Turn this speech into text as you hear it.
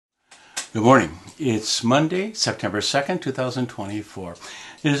Good morning. It's Monday, September 2nd, 2024.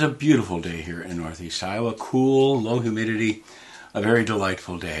 It is a beautiful day here in Northeast Iowa. Cool, low humidity, a very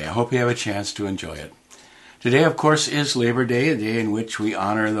delightful day. I hope you have a chance to enjoy it. Today, of course, is Labor Day, a day in which we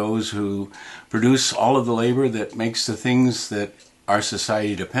honor those who produce all of the labor that makes the things that our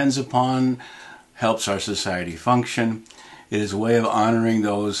society depends upon, helps our society function. It is a way of honoring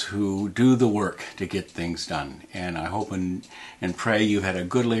those who do the work to get things done. And I hope and pray you've had a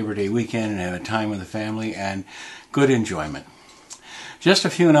good Labor Day weekend and had a time with the family and good enjoyment. Just a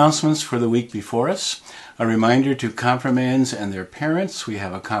few announcements for the week before us. A reminder to confirmands and their parents. We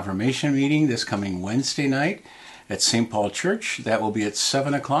have a confirmation meeting this coming Wednesday night at St. Paul Church. That will be at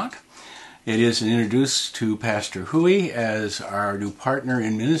 7 o'clock. It is introduced to Pastor Huey as our new partner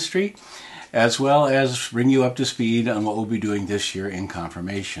in ministry, as well as bring you up to speed on what we'll be doing this year in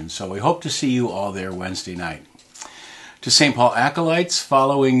confirmation. So we hope to see you all there Wednesday night. To St. Paul Acolytes,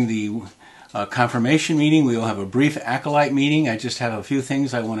 following the confirmation meeting, we will have a brief acolyte meeting. I just have a few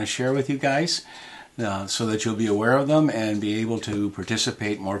things I want to share with you guys so that you'll be aware of them and be able to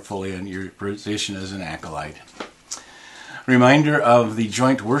participate more fully in your position as an acolyte. Reminder of the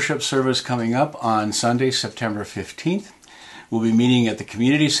joint worship service coming up on Sunday, September 15th. We'll be meeting at the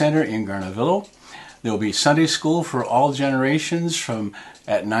Community Center in Garnavillo. There will be Sunday school for all generations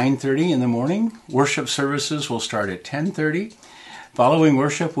at 9:30 in the morning. Worship services will start at 10:30. Following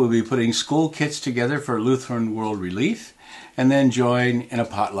worship, we'll be putting school kits together for Lutheran World Relief and then join in a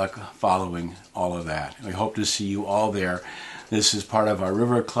potluck following all of that. We hope to see you all there. This is part of our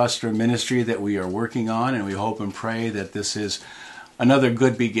River Cluster ministry that we are working on, and we hope and pray that this is another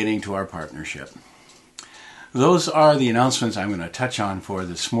good beginning to our partnership. Those are the announcements I'm going to touch on for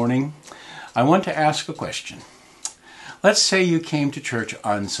this morning. I want to ask a question. Let's say you came to church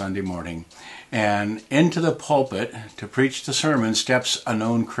on Sunday morning and into the pulpit to preach the sermon steps a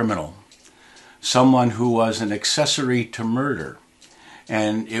known criminal, someone who was an accessory to murder,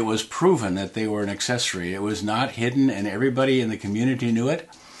 and it was proven that they were an accessory. It was not hidden and everybody in the community knew it.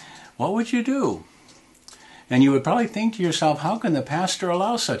 What would you do? And you would probably think to yourself, how can the pastor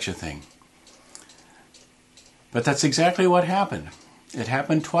allow such a thing? But that's exactly what happened. It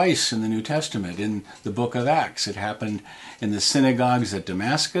happened twice in the New Testament, in the book of Acts. It happened in the synagogues at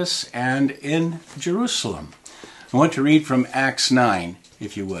Damascus and in Jerusalem. I want to read from Acts 9,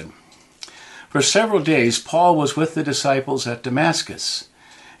 if you would. For several days, Paul was with the disciples at Damascus,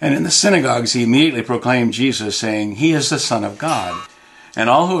 and in the synagogues he immediately proclaimed Jesus, saying, "He is the Son of God." And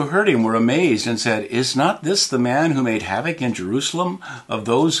all who heard him were amazed and said, "Is not this the man who made havoc in Jerusalem of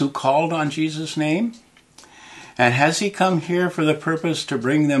those who called on Jesus' name? And has he come here for the purpose to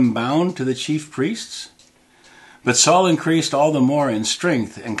bring them bound to the chief priests?" But Saul increased all the more in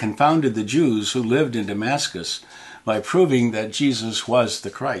strength and confounded the Jews who lived in Damascus by proving that Jesus was the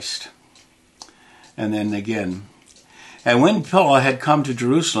Christ. And then again, "And when Paul had come to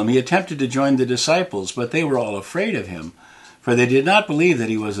Jerusalem, he attempted to join the disciples, but they were all afraid of him, for they did not believe that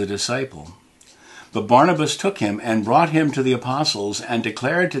he was a disciple. But Barnabas took him and brought him to the apostles and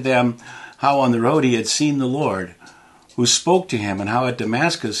declared to them how on the road he had seen the Lord, who spoke to him, and how at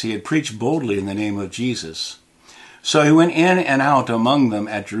Damascus he had preached boldly in the name of Jesus. So he went in and out among them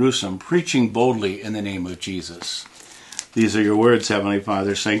at Jerusalem, preaching boldly in the name of Jesus." These are your words, Heavenly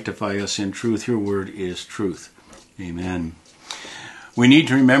Father. Sanctify us in truth. Your word is truth. Amen. We need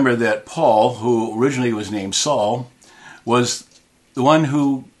to remember that Paul, who originally was named Saul, was the one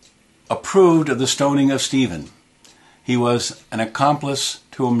who approved of the stoning of Stephen. He was an accomplice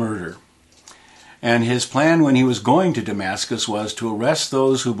to a murder. And his plan when he was going to Damascus was to arrest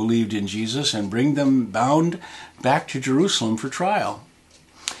those who believed in Jesus and bring them bound back to Jerusalem for trial.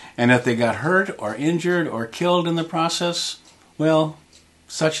 And if they got hurt or injured or killed in the process, well,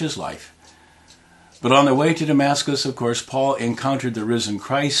 such is life. But on the way to Damascus, of course, Paul encountered the risen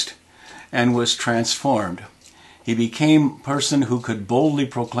Christ and was transformed. He became a person who could boldly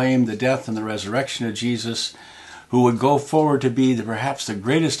proclaim the death and the resurrection of Jesus, who would go forward to be perhaps the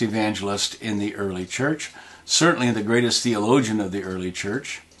greatest evangelist in the early church, certainly the greatest theologian of the early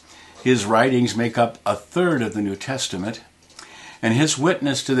church. His writings make up a third of the New Testament, and his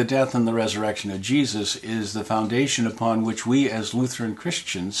witness to the death and the resurrection of Jesus is the foundation upon which we as Lutheran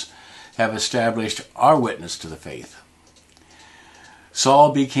Christians have established our witness to the faith.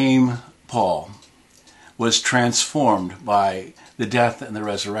 Saul became Paul, was transformed by the death and the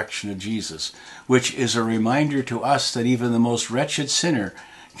resurrection of Jesus, which is a reminder to us that even the most wretched sinner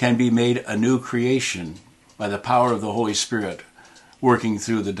can be made a new creation by the power of the Holy Spirit working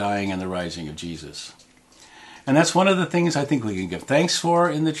through the dying and the rising of Jesus. And that's one of the things I think we can give thanks for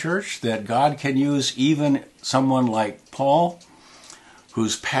in the church, that God can use even someone like Paul,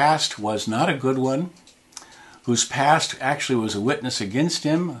 whose past was not a good one, whose past actually was a witness against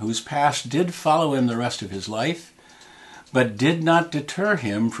him, whose past did follow him the rest of his life, but did not deter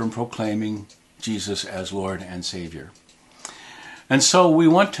him from proclaiming Jesus as Lord and Savior. And so we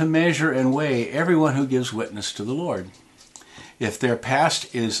want to measure and weigh everyone who gives witness to the Lord. If their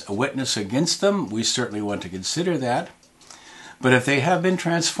past is a witness against them, we certainly want to consider that. But if they have been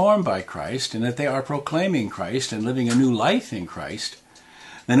transformed by Christ, and that they are proclaiming Christ and living a new life in Christ,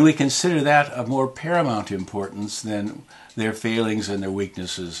 then we consider that of more paramount importance than their failings and their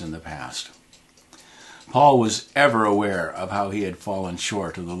weaknesses in the past. Paul was ever aware of how he had fallen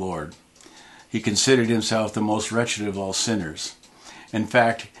short of the Lord. He considered himself the most wretched of all sinners. In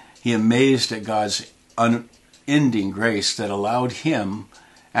fact, he amazed at God's unending grace that allowed him,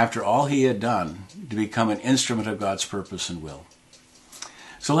 after all he had done, to become an instrument of God's purpose and will.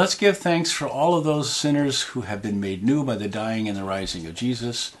 So let's give thanks for all of those sinners who have been made new by the dying and the rising of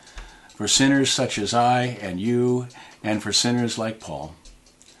Jesus, for sinners such as I and you, and for sinners like Paul,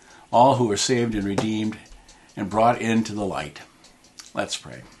 all who are saved and redeemed and brought into the light. Let's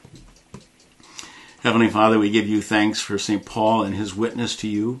pray. Heavenly Father, we give you thanks for St. Paul and his witness to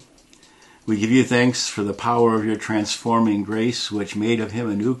you. We give you thanks for the power of your transforming grace, which made of him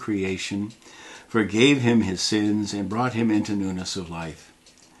a new creation, forgave him his sins, and brought him into newness of life.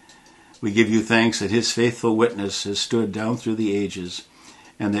 We give you thanks that his faithful witness has stood down through the ages,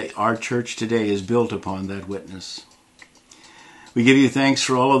 and that our church today is built upon that witness. We give you thanks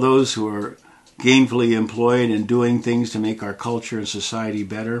for all of those who are gainfully employed in doing things to make our culture and society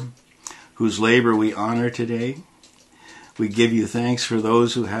better, whose labor we honor today. We give you thanks for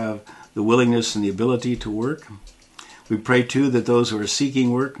those who have the willingness and the ability to work. We pray, too, that those who are seeking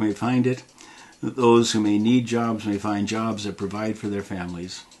work may find it, that those who may need jobs may find jobs that provide for their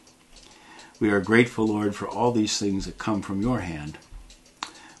families. We are grateful, Lord, for all these things that come from your hand.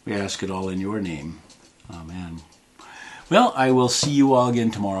 We ask it all in your name. Amen. Well, I will see you all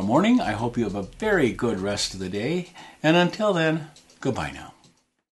again tomorrow morning. I hope you have a very good rest of the day. And until then, goodbye now.